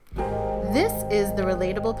This is the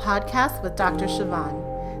Relatable Podcast with Dr.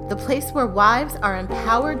 Siobhan, the place where wives are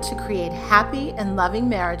empowered to create happy and loving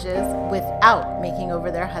marriages without making over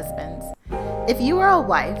their husbands. If you are a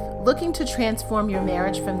wife looking to transform your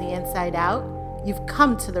marriage from the inside out, you've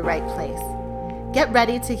come to the right place. Get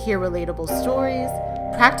ready to hear relatable stories,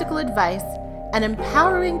 practical advice, and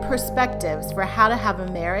empowering perspectives for how to have a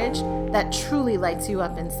marriage that truly lights you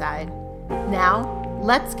up inside. Now,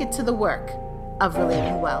 let's get to the work of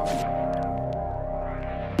relating well.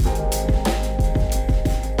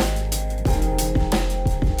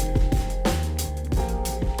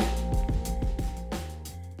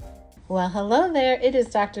 Well, hello there. It is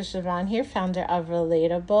Dr. Siobhan here, founder of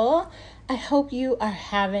Relatable. I hope you are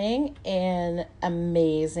having an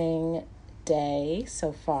amazing day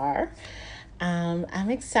so far. I'm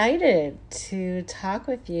excited to talk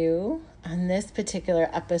with you on this particular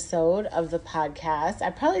episode of the podcast. I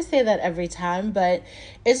probably say that every time, but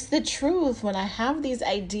it's the truth. When I have these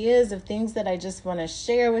ideas of things that I just want to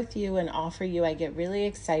share with you and offer you, I get really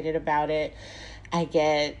excited about it. I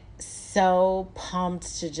get so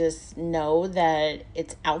pumped to just know that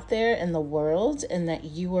it's out there in the world and that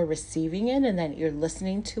you are receiving it and that you're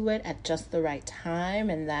listening to it at just the right time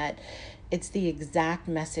and that it's the exact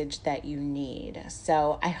message that you need.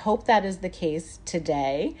 So I hope that is the case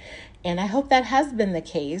today. And I hope that has been the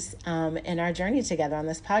case in our journey together on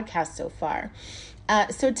this podcast so far.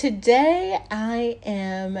 So today I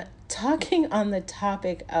am talking on the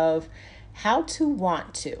topic of how to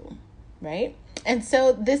want to, right? And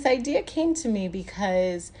so this idea came to me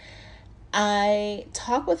because I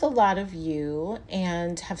talk with a lot of you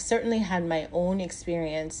and have certainly had my own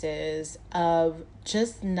experiences of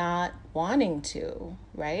just not wanting to,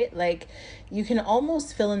 right? Like you can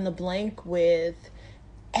almost fill in the blank with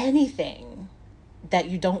anything that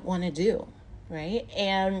you don't want to do, right?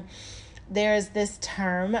 And there's this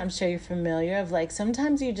term, I'm sure you're familiar, of like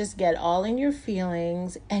sometimes you just get all in your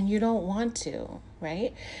feelings and you don't want to,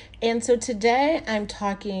 right? And so today I'm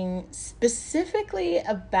talking specifically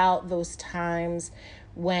about those times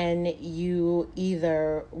when you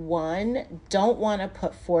either, one, don't want to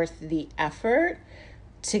put forth the effort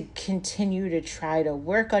to continue to try to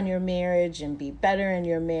work on your marriage and be better in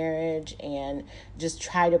your marriage and just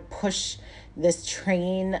try to push this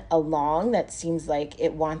train along that seems like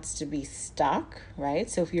it wants to be stuck, right?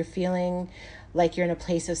 So if you're feeling like you're in a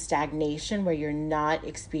place of stagnation where you're not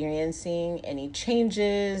experiencing any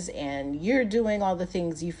changes and you're doing all the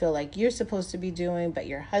things you feel like you're supposed to be doing, but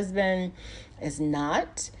your husband is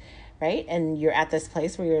not, right? And you're at this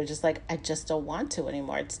place where you're just like, I just don't want to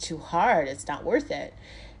anymore. It's too hard. It's not worth it.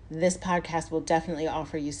 This podcast will definitely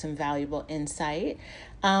offer you some valuable insight.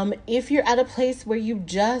 If you're at a place where you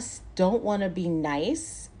just don't want to be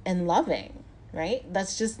nice and loving, right?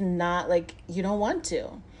 That's just not like you don't want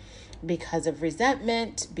to because of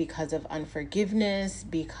resentment, because of unforgiveness,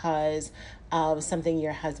 because of something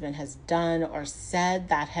your husband has done or said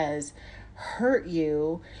that has hurt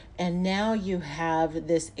you, and now you have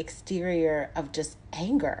this exterior of just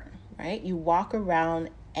anger, right? You walk around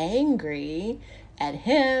angry at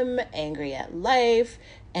him, angry at life,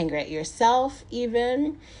 angry at yourself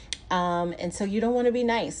even, and so you don't want to be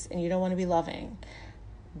nice and you don't want to be loving.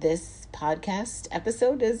 This podcast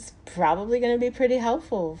episode is probably going to be pretty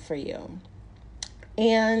helpful for you.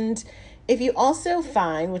 And if you also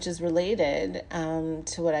find, which is related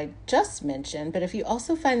to what I just mentioned, but if you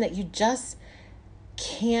also find that you just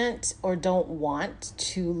can't or don't want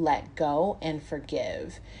to let go and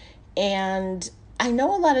forgive, and I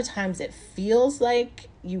know a lot of times it feels like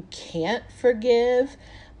you can't forgive,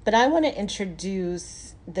 but I want to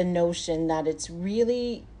introduce the notion that it's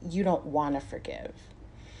really you don't want to forgive.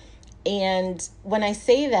 And when I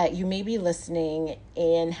say that, you may be listening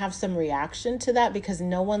and have some reaction to that because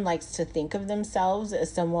no one likes to think of themselves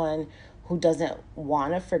as someone who doesn't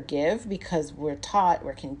want to forgive because we're taught,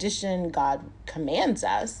 we're conditioned, God commands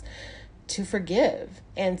us to forgive.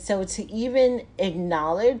 And so to even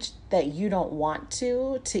acknowledge that you don't want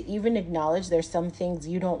to even acknowledge there's some things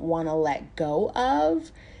you don't want to let go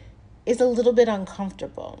of is a little bit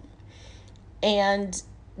uncomfortable. And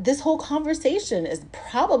this whole conversation is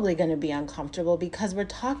probably going to be uncomfortable because we're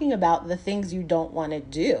talking about the things you don't want to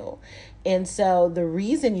do. And so the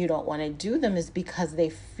reason you don't want to do them is because they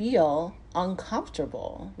feel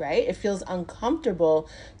uncomfortable, right? It feels uncomfortable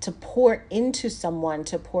to pour into someone,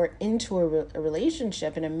 to pour into a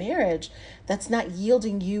relationship and a marriage that's not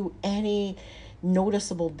yielding you any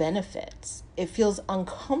noticeable benefits. It feels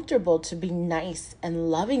uncomfortable to be nice and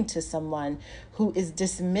loving to someone who is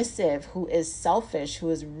dismissive, who is selfish, who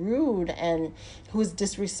is rude, and who is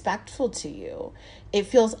disrespectful to you. It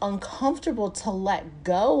feels uncomfortable to let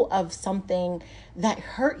go of something that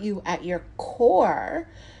hurt you at your core,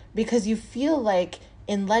 because you feel like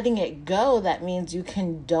in letting it go, that means you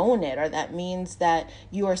condone it, or that means that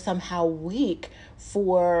you are somehow weak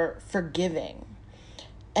for forgiving.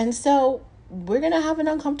 And so we're going to have an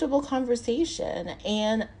uncomfortable conversation,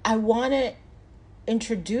 and I want to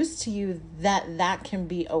introduce to you that that can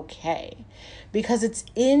be okay, because it's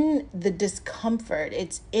in the discomfort,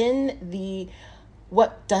 it's in the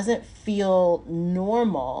what doesn't feel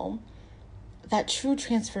normal, that true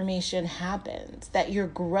transformation happens, that your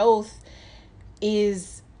growth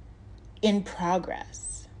is in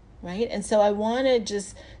progress, right? And so I want to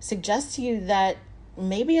just suggest to you that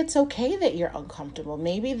maybe it's okay that you're uncomfortable.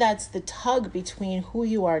 Maybe that's the tug between who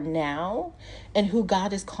you are now and who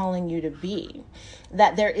God is calling you to be.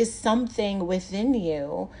 That there is something within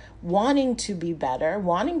you wanting to be better,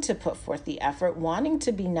 wanting to put forth the effort, wanting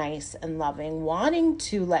to be nice and loving, wanting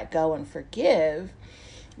to let go and forgive,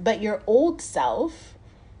 but your old self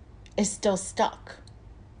is still stuck,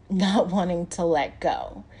 not wanting to let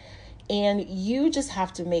go. And you just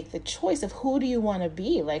have to make the choice of who do you want to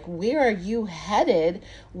be? Like, where are you headed?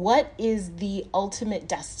 What is the ultimate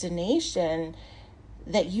destination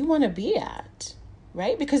that you want to be at,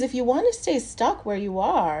 right? Because if you want to stay stuck where you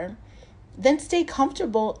are, then stay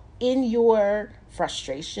comfortable in your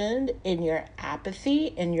frustration, in your apathy,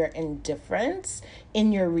 in your indifference,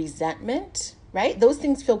 in your resentment, right? Those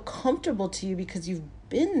things feel comfortable to you because you've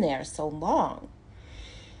been there so long.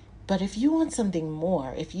 But if you want something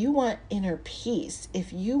more, if you want inner peace,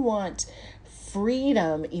 if you want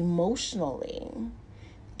freedom emotionally,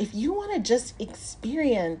 if you want to just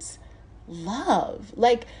experience love,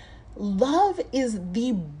 like love is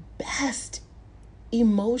the best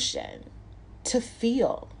emotion to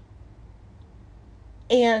feel.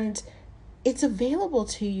 And it's available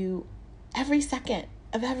to you every second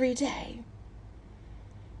of every day.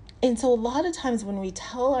 And so a lot of times when we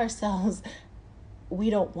tell ourselves we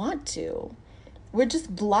don't want to, we're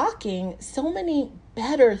just blocking so many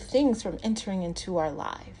better things from entering into our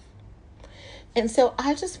life. And so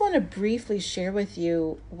I just want to briefly share with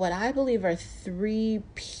you what I believe are 3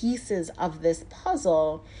 pieces of this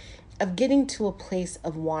puzzle of getting to a place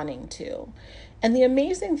of wanting to. And the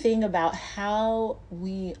amazing thing about how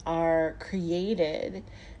we are created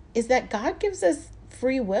is that God gives us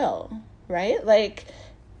free will, right? Like,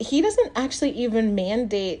 He doesn't actually even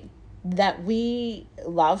mandate that we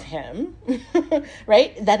love Him,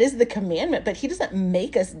 right? That is the commandment, but He doesn't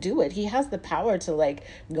make us do it. He has the power to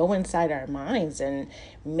go inside our minds and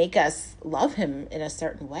make us love Him in a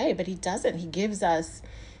certain way, but He doesn't. He gives us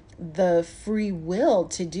the free will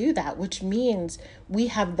to do that, which means we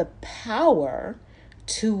have the power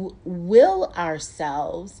to will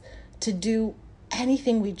ourselves to do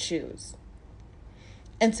anything we choose.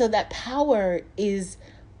 And so that power is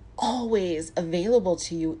always available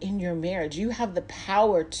to you in your marriage. You have the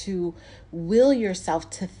power to will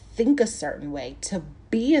yourself to think a certain way, to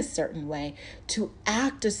be a certain way, to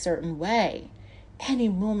act a certain way, any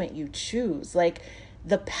moment you choose.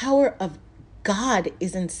 The power of God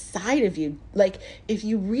is inside of you. If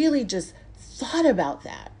you really just thought about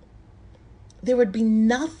that, there would be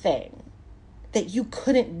nothing that you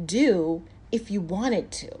couldn't do if you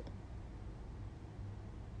wanted to.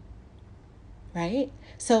 Right?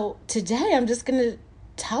 So today I'm just going to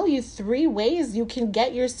tell you 3 ways you can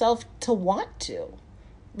get yourself to want to,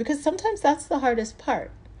 because sometimes that's the hardest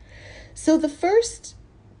part. So the first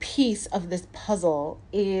piece of this puzzle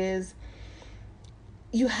is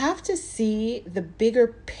you have to see the bigger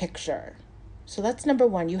picture. So that's number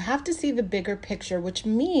 1. You have to see the bigger picture, which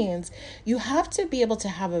means you have to be able to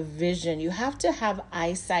have a vision. You have to have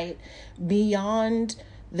eyesight beyond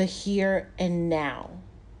the here and now.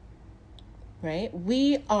 Right?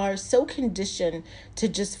 We are so conditioned to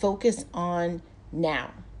just focus on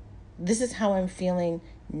now. This is how I'm feeling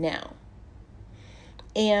now.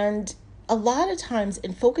 And a lot of times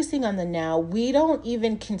in focusing on the now, we don't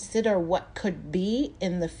even consider what could be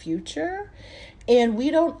in the future. And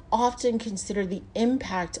we don't often consider the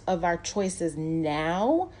impact of our choices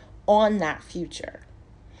now on that future.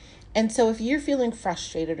 And so if you're feeling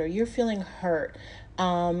frustrated or you're feeling hurt,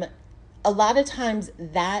 a lot of times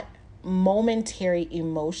that momentary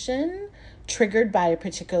emotion triggered by a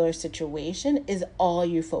particular situation is all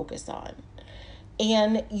you focus on.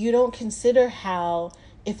 And you don't consider how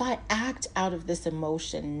if I act out of this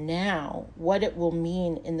emotion now, what it will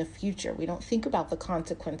mean in the future. We don't think about the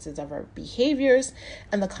consequences of our behaviors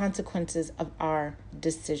and the consequences of our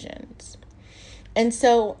decisions. And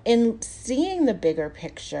so in seeing the bigger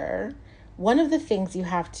picture, one of the things you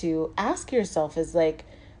have to ask yourself is like,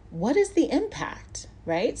 what is the impact,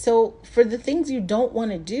 right? So for the things you don't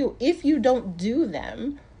want to do, if you don't do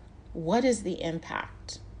them, what is the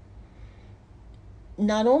impact?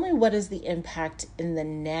 Not only what is the impact in the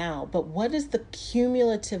now, but what is the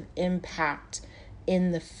cumulative impact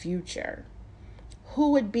in the future?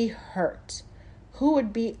 Who would be hurt? Who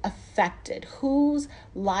would be affected? Whose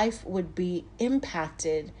life would be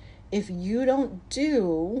impacted if you don't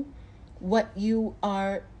do what you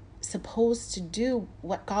are supposed to do,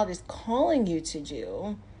 what God is calling you to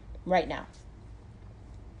do right now?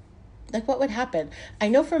 Like, what would happen? I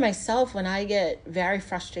know for myself, when I get very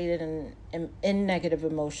frustrated and am in negative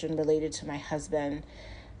emotion related to my husband,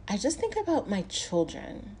 I just think about my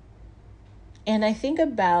children. And I think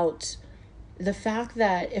about the fact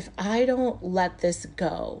that if I don't let this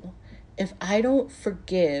go, if I don't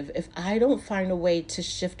forgive, if I don't find a way to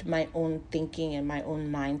shift my own thinking and my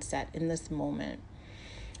own mindset in this moment,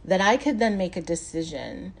 that I could then make a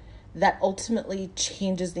decision that ultimately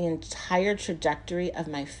changes the entire trajectory of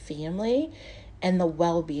my family and the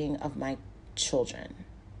well-being of my children,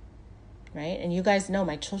 right? And you guys know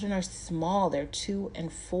my children are small. They're 2 and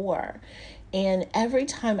 4. And every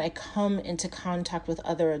time I come into contact with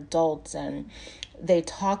other adults and they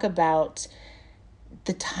talk about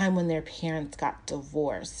the time when their parents got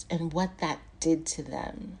divorced and what that did to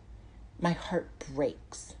them, my heart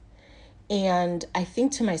breaks. And I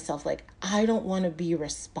think to myself, like, I don't want to be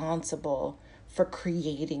responsible for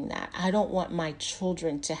creating that. I don't want my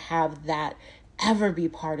children to have that ever be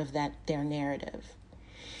part of their narrative.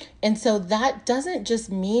 And so that doesn't just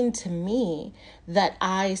mean to me that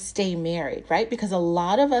I stay married, right? Because a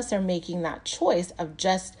lot of us are making that choice of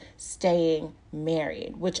just staying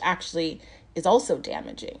married, which actually is also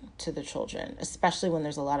damaging to the children, especially when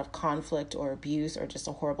there's a lot of conflict or abuse or just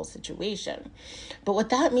a horrible situation. But what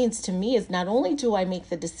that means to me is not only do I make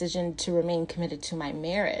the decision to remain committed to my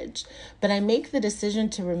marriage, but I make the decision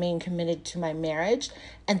to remain committed to my marriage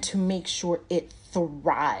and to make sure it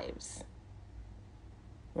thrives,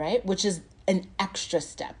 right? Which is an extra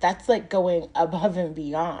step. That's like going above and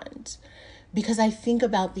beyond. Because I think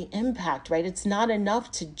about the impact, right? It's not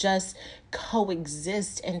enough to just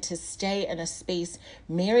coexist and to stay in a space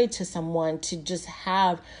married to someone, to just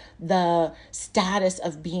have the status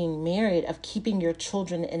of being married, of keeping your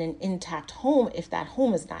children in an intact home. If that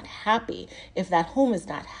home is not happy, if that home is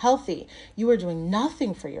not healthy, you are doing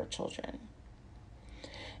nothing for your children.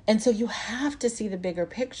 And so you have to see the bigger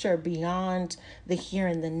picture beyond the here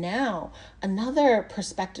and the now. Another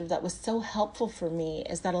perspective that was so helpful for me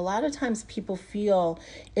is that a lot of times people feel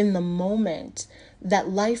in the moment that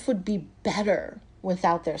life would be better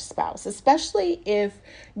without their spouse, especially if,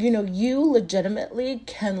 you legitimately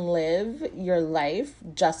can live your life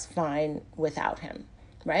just fine without him,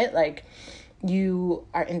 right? Like, you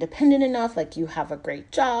are independent enough, like you have a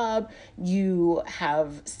great job, you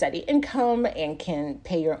have steady income and can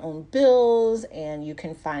pay your own bills, and you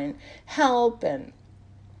can find help and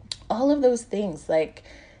all of those things. Like,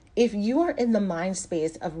 if you are in the mind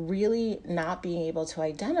space of really not being able to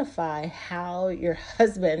identify how your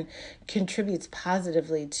husband contributes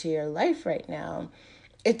positively to your life right now,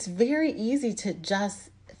 it's very easy to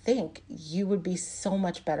just think you would be so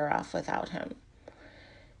much better off without him.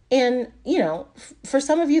 And, for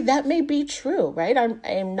some of you, that may be true, right?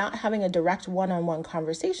 I'm not having a direct one-on-one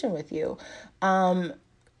conversation with you.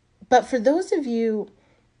 But for those of you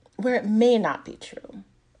where it may not be true,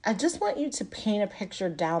 I just want you to paint a picture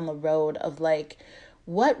down the road of like,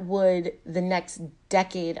 what would the next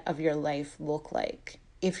decade of your life look like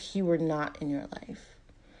if he were not in your life?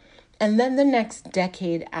 And then the next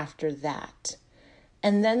decade after that.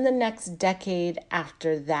 And then the next decade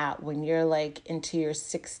after that, when you're like into your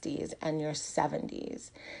 60s and your 70s,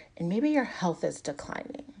 and maybe your health is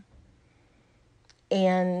declining,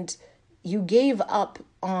 and you gave up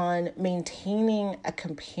on maintaining a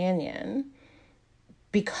companion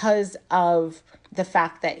because of the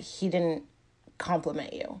fact that he didn't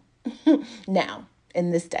compliment you now, in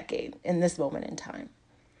this decade, in this moment in time.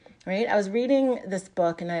 Right? I was reading this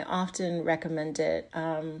book and I often recommend it,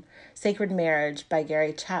 Sacred Marriage by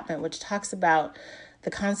Gary Chapman, which talks about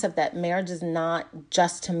the concept that marriage is not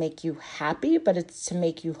just to make you happy, but it's to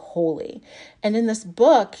make you holy. And in this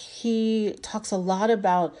book, he talks a lot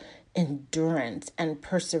about endurance and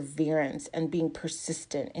perseverance and being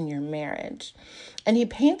persistent in your marriage. And he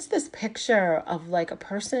paints this picture of like a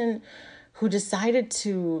person who decided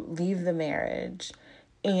to leave the marriage,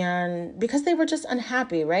 and because they were just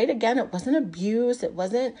unhappy, right? Again, it wasn't abuse. It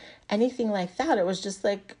wasn't anything like that. It was just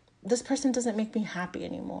like, this person doesn't make me happy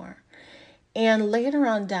anymore. And later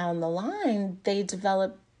on down the line, they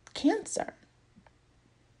developed cancer,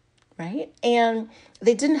 right? And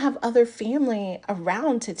they didn't have other family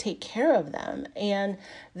around to take care of them. And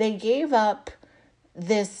they gave up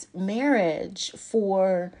this marriage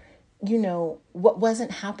for, what wasn't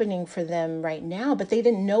happening for them right now. But they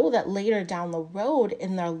didn't know that later down the road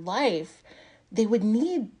in their life, they would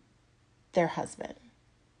need their husband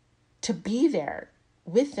to be there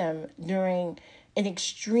with them during an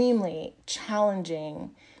extremely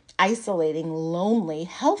challenging, isolating, lonely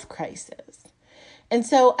health crisis. And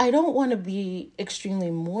so I don't want to be extremely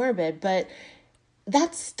morbid, but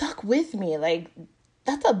that stuck with me. Like,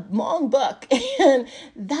 that's a long book. And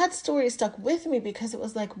that story stuck with me because it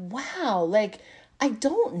was like, wow, like, I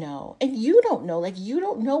don't know. And you don't know. Like, you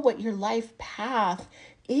don't know what your life path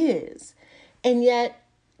is. And yet,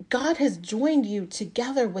 God has joined you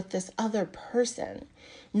together with this other person,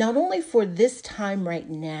 not only for this time right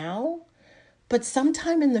now, but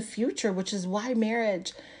sometime in the future, which is why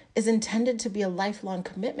marriage is intended to be a lifelong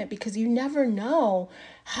commitment, because you never know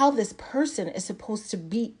how this person is supposed to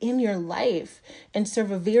be in your life and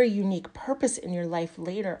serve a very unique purpose in your life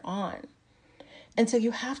later on. And so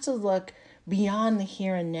you have to look beyond the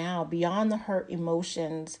here and now, beyond the hurt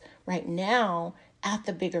emotions right now, at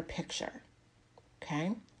the bigger picture.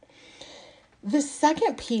 Okay? The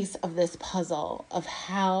second piece of this puzzle of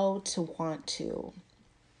how to want to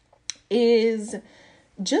is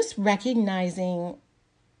just recognizing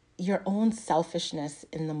your own selfishness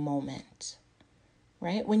in the moment,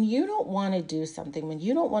 right? When you don't want to do something, when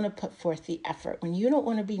you don't want to put forth the effort, when you don't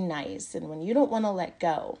want to be nice, and when you don't want to let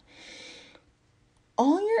go,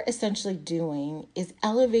 all you're essentially doing is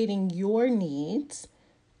elevating your needs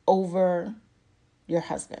over your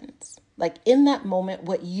husband's. Like, in that moment,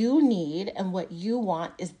 what you need and what you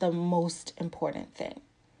want is the most important thing.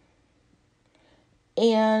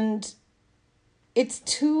 And it's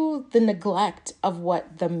to the neglect of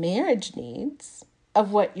what the marriage needs,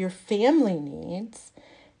 of what your family needs,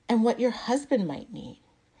 and what your husband might need.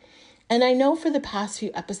 And I know for the past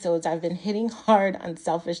few episodes, I've been hitting hard on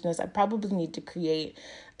selfishness. I probably need to create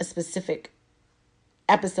a specific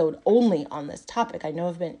episode only on this topic. I know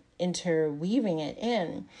I've been interweaving it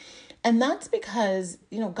in. And that's because,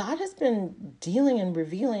 God has been dealing and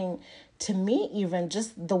revealing to me even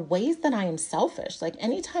just the ways that I am selfish. Like,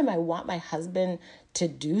 anytime I want my husband to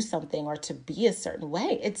do something or to be a certain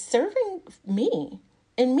way, it's serving me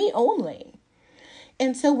and me only.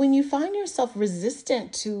 And so when you find yourself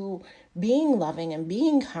resistant to being loving and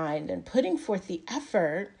being kind and putting forth the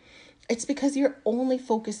effort, it's because you're only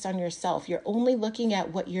focused on yourself. You're only looking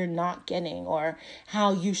at what you're not getting or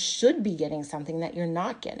how you should be getting something that you're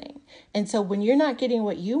not getting. And so when you're not getting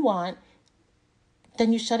what you want,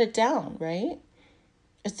 then you shut it down, right?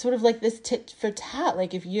 It's sort of like this tit for tat.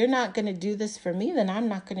 Like, if you're not going to do this for me, then I'm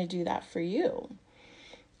not going to do that for you.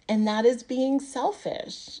 And that is being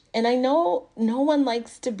selfish. And I know no one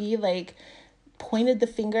likes to be like pointed the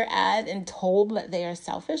finger at and told that they are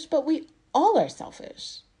selfish, but we all are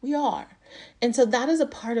selfish. We are. And so that is a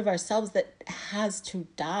part of ourselves that has to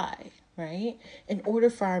die, right? In order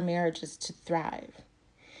for our marriages to thrive.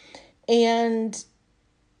 And,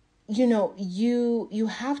 you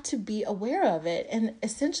have to be aware of it. And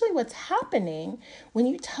essentially what's happening when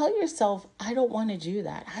you tell yourself, I don't want to do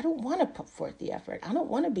that. I don't want to put forth the effort. I don't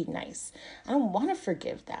want to be nice. I don't want to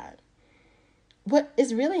forgive that. What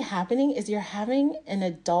is really happening is you're having an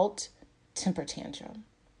adult temper tantrum.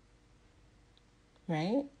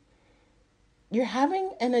 Right? You're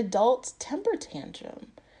having an adult temper tantrum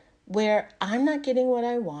where I'm not getting what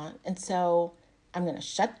I want. And so I'm going to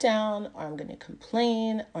shut down, or I'm going to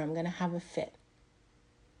complain, or I'm going to have a fit.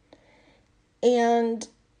 And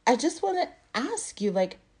I just want to ask you,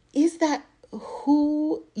 like, is that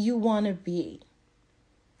who you want to be?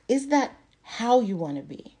 Is that how you want to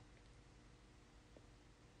be?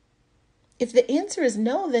 If the answer is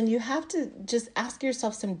no, then you have to just ask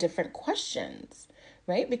yourself some different questions,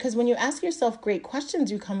 right? Because when you ask yourself great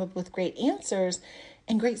questions, you come up with great answers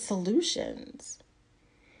and great solutions.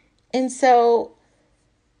 And so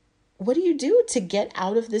what do you do to get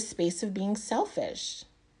out of this space of being selfish?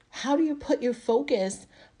 How do you put your focus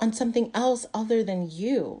on something else other than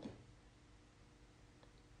you?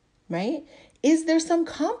 Right? Is there some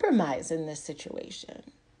compromise in this situation?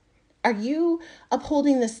 Are you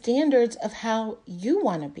upholding the standards of how you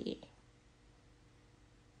want to be?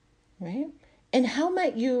 Right? And how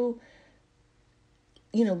might you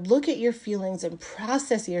look at your feelings and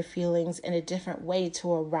process your feelings in a different way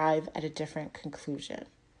to arrive at a different conclusion.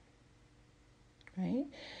 Right?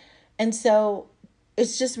 And so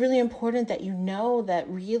it's just really important that you know that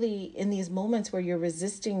really in these moments where you're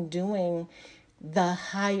resisting doing the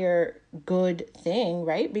higher good thing,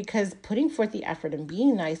 right? Because putting forth the effort and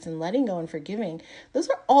being nice and letting go and forgiving, those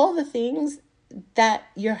are all the things that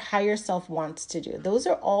your higher self wants to do. Those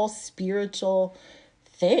are all spiritual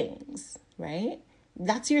things, right?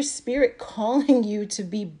 That's your spirit calling you to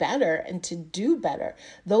be better and to do better.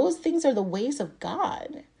 Those things are the ways of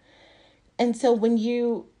God. And so when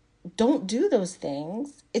you don't do those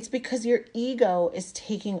things, it's because your ego is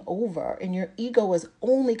taking over, and your ego is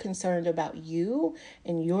only concerned about you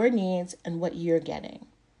and your needs and what you're getting.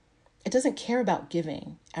 It doesn't care about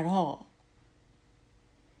giving at all.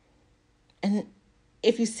 And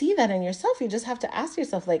if you see that in yourself, you just have to ask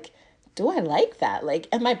yourself, like, do I like that? Like,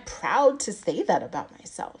 am I proud to say that about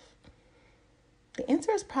myself? The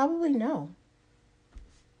answer is probably no,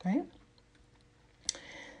 right?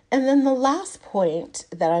 And then the last point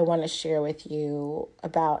that I want to share with you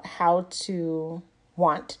about how to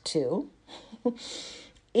want to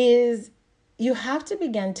is you have to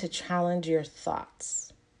begin to challenge your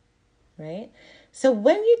thoughts, right? So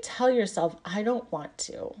when you tell yourself, I don't want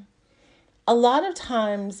to, a lot of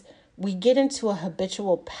times we get into a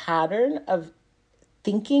habitual pattern of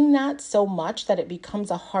thinking that so much that it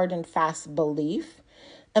becomes a hard and fast belief.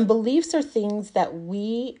 And beliefs are things that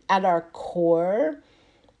we at our core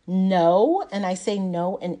know, and I say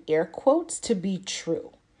no in air quotes, to be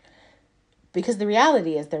true. Because the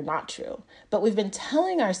reality is they're not true. But we've been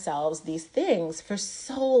telling ourselves these things for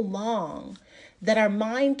so long that our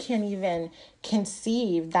mind can't even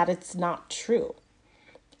conceive that it's not true.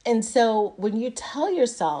 And so when you tell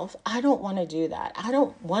yourself, I don't want to do that. I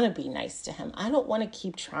don't want to be nice to him. I don't want to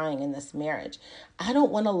keep trying in this marriage. I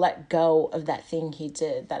don't want to let go of that thing he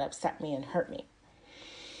did that upset me and hurt me.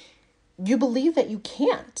 You believe that you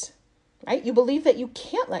can't, right? You believe that you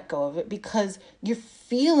can't let go of it because you're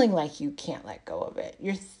feeling like you can't let go of it.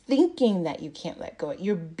 You're thinking that you can't let go of it.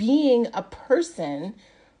 You're being a person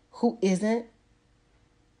who isn't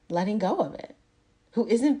letting go of it, who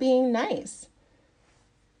isn't being nice,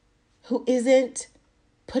 who isn't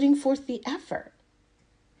putting forth the effort.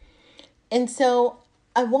 And so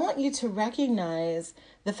I want you to recognize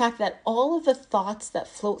the fact that all of the thoughts that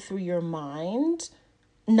float through your mind,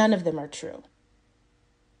 none of them are true,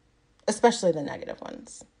 especially the negative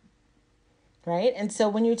ones, right? And so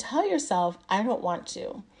when you tell yourself, I don't want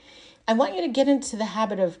to, I want you to get into the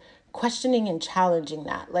habit of questioning and challenging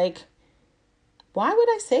that. Like, why would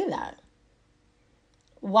I say that?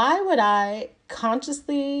 Why would I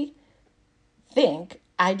consciously think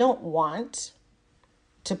I don't want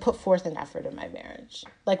to put forth an effort in my marriage?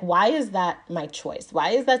 Like, why is that my choice?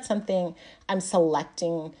 Why is that something I'm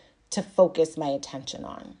selecting to focus my attention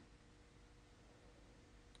on?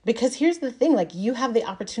 Because here's the thing, like, you have the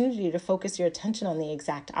opportunity to focus your attention on the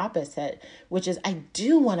exact opposite, which is I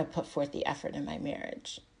do want to put forth the effort in my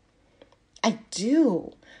marriage. I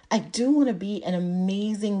do want to be an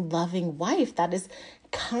amazing, loving wife that is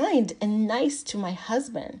kind and nice to my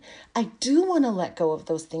husband. I do want to let go of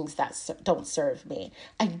those things that don't serve me.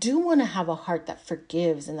 I do want to have a heart that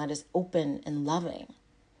forgives and that is open and loving.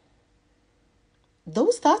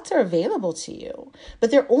 Those thoughts are available to you, but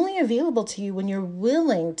they're only available to you when you're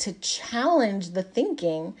willing to challenge the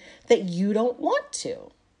thinking that you don't want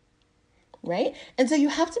to. Right? And so you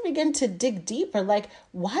have to begin to dig deeper. Like,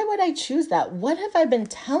 why would I choose that? What have I been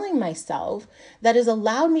telling myself that has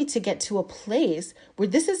allowed me to get to a place where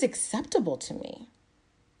this is acceptable to me?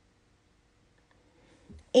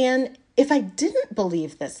 And if I didn't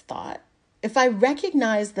believe this thought, if I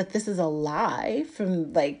recognize that this is a lie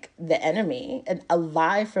from like the enemy, and a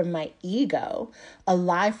lie from my ego, a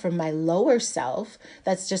lie from my lower self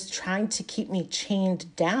that's just trying to keep me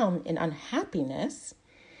chained down in unhappiness,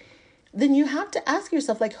 then you have to ask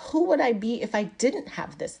yourself, like, who would I be if I didn't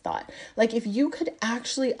have this thought? Like, if you could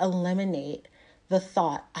actually eliminate the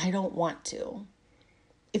thought, I don't want to,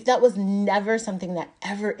 if that was never something that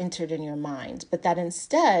ever entered in your mind, but that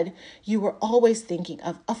instead you were always thinking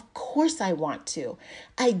of course I want to,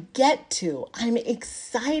 I get to, I'm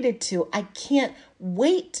excited to, I can't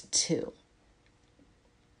wait to,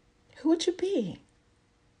 who would you be?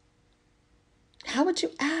 How would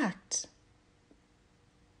you act?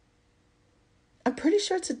 I'm pretty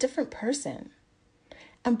sure it's a different person.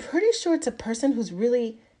 I'm pretty sure it's a person who's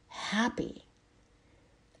really happy.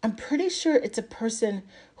 I'm pretty sure it's a person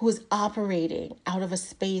who is operating out of a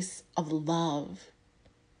space of love.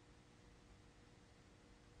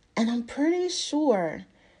 And I'm pretty sure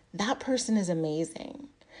that person is amazing.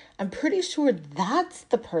 I'm pretty sure that's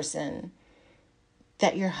the person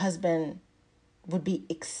that your husband would be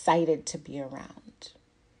excited to be around.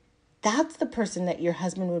 That's the person that your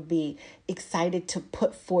husband would be excited to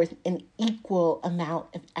put forth an equal amount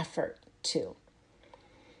of effort to.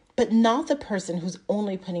 But not the person who's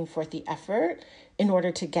only putting forth the effort in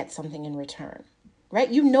order to get something in return, right?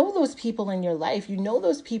 You know those people in your life. You know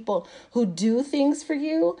those people who do things for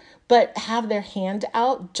you, but have their hand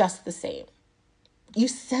out just the same. You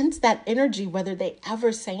sense that energy whether they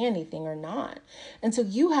ever say anything or not. And so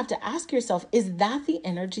you have to ask yourself, is that the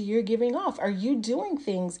energy you're giving off? Are you doing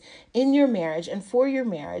things in your marriage and for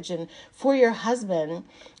your husband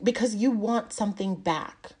because you want something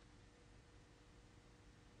back?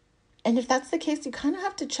 And if that's the case, you kind of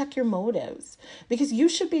have to check your motives, because you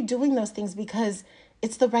should be doing those things because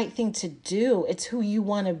it's the right thing to do. It's who you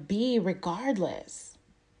want to be regardless.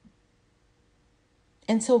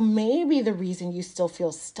 And so maybe the reason you still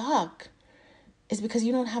feel stuck is because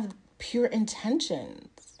you don't have pure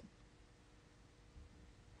intentions.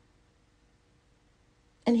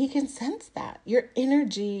 And he can sense that. Your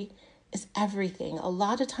energy is everything. A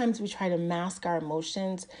lot of times we try to mask our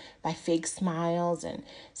emotions by fake smiles and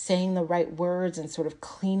saying the right words and sort of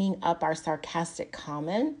cleaning up our sarcastic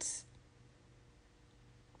comments.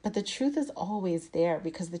 But the truth is always there,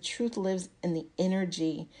 because the truth lives in the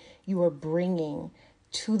energy you are bringing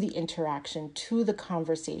to the interaction, to the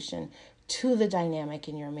conversation, to the dynamic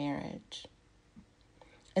in your marriage.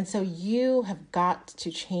 And so you have got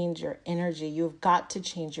to change your energy. You've got to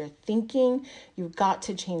change your thinking. You've got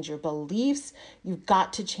to change your beliefs. You've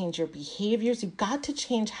got to change your behaviors. You've got to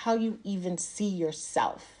change how you even see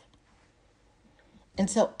yourself. And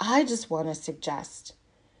so I just want to suggest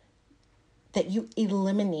that you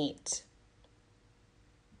eliminate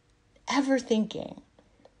ever thinking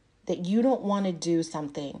that you don't want to do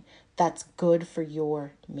something that's good for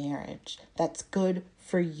your marriage, that's good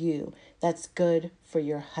for you, that's good for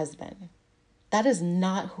your husband. That is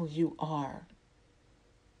not who you are.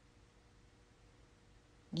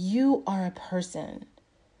 You are a person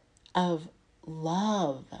of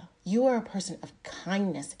love. You are a person of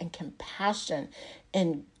kindness and compassion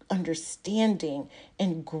and understanding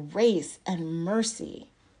and grace and mercy.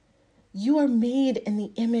 You are made in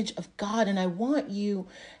the image of God. And I want you,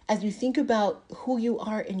 as you think about who you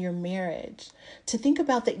are in your marriage, to think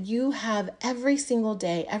about that you have every single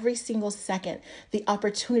day, every single second, the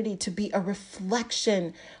opportunity to be a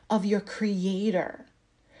reflection of your Creator,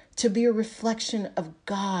 to be a reflection of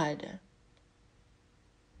God.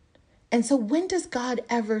 And so when does God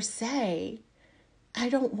ever say, I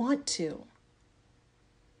don't want to?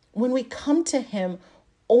 When we come to Him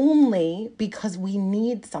only because we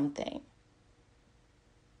need something.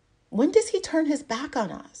 When does He turn His back on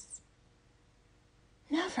us?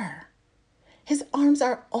 Never. His arms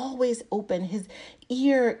are always open. His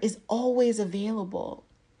ear is always available.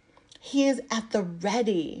 He is at the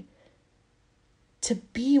ready to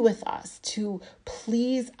be with us, to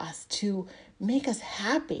please us, to make us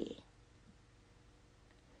happy.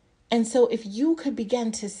 And so if you could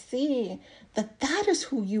begin to see that that is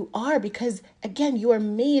who you are, because again, you are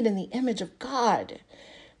made in the image of God.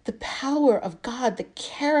 The power of God, the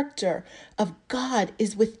character of God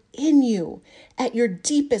is within you at your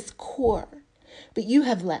deepest core. But you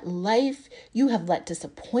have let life, you have let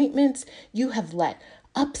disappointments, you have let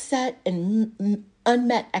upset and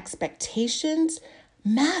unmet expectations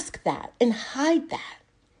mask that and hide that.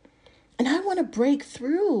 And I want to break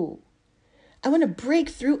through. I want to break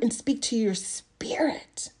through and speak to your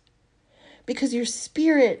spirit, because your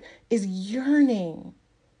spirit is yearning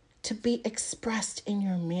to be expressed in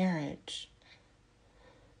your marriage.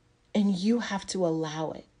 And you have to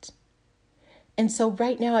allow it. And so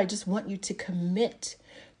right now, I just want you to commit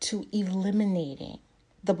to eliminating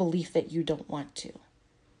the belief that you don't want to.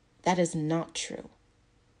 That is not true.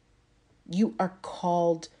 You are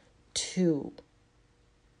called to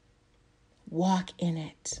walk in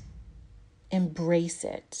it, embrace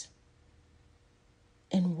it,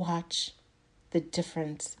 and watch the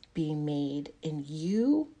difference be made in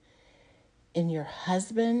you, in your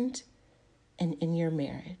husband, and in your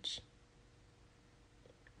marriage.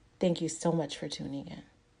 Thank you so much for tuning in.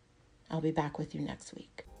 I'll be back with you next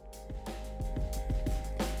week.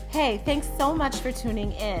 Hey, thanks so much for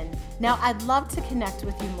tuning in. Now, I'd love to connect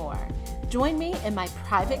with you more. Join me in my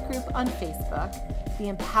private group on Facebook, the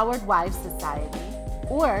Empowered Wives Society,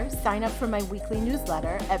 or sign up for my weekly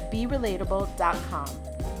newsletter at berelatable.com.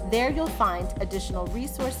 There you'll find additional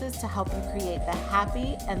resources to help you create the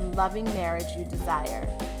happy and loving marriage you desire.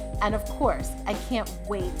 And of course, I can't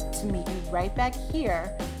wait to meet you right back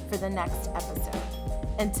here for the next episode.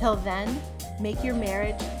 Until then, make your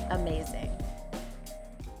marriage amazing.